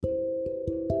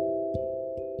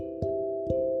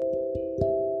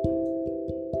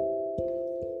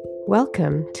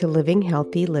Welcome to Living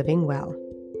Healthy, Living Well.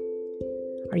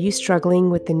 Are you struggling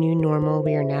with the new normal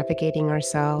we are navigating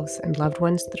ourselves and loved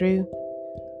ones through?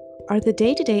 Are the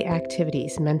day-to-day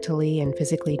activities mentally and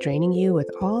physically draining you with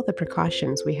all the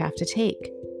precautions we have to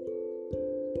take?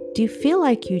 Do you feel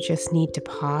like you just need to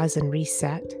pause and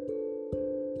reset?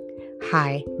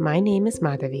 Hi, my name is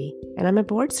Madhavi, and I'm a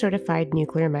board-certified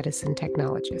nuclear medicine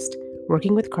technologist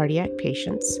working with cardiac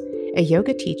patients, a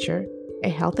yoga teacher, a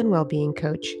health and well-being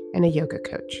coach, and a yoga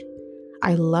coach.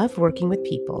 I love working with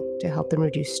people to help them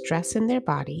reduce stress in their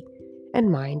body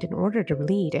and mind in order to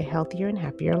lead a healthier and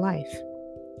happier life.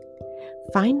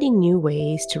 Finding new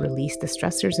ways to release the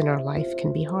stressors in our life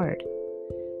can be hard.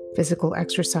 Physical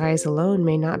exercise alone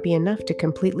may not be enough to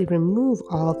completely remove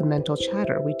all the mental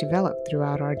chatter we develop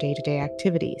throughout our day-to-day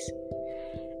activities,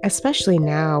 especially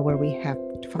now where we have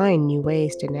to find new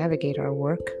ways to navigate our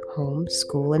work, home,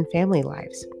 school, and family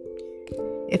lives.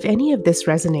 If any of this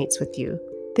resonates with you,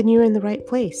 then you're in the right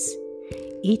place.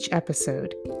 Each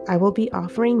episode, I will be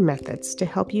offering methods to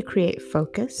help you create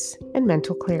focus and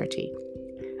mental clarity.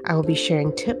 I will be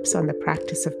sharing tips on the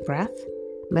practice of breath,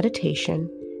 meditation,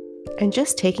 and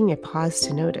just taking a pause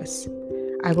to notice.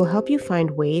 I will help you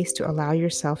find ways to allow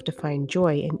yourself to find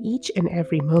joy in each and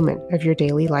every moment of your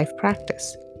daily life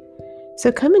practice.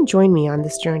 So come and join me on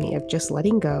this journey of just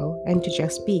letting go and to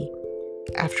just be.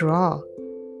 After all,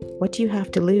 what do you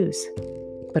have to lose?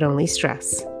 But only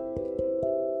stress.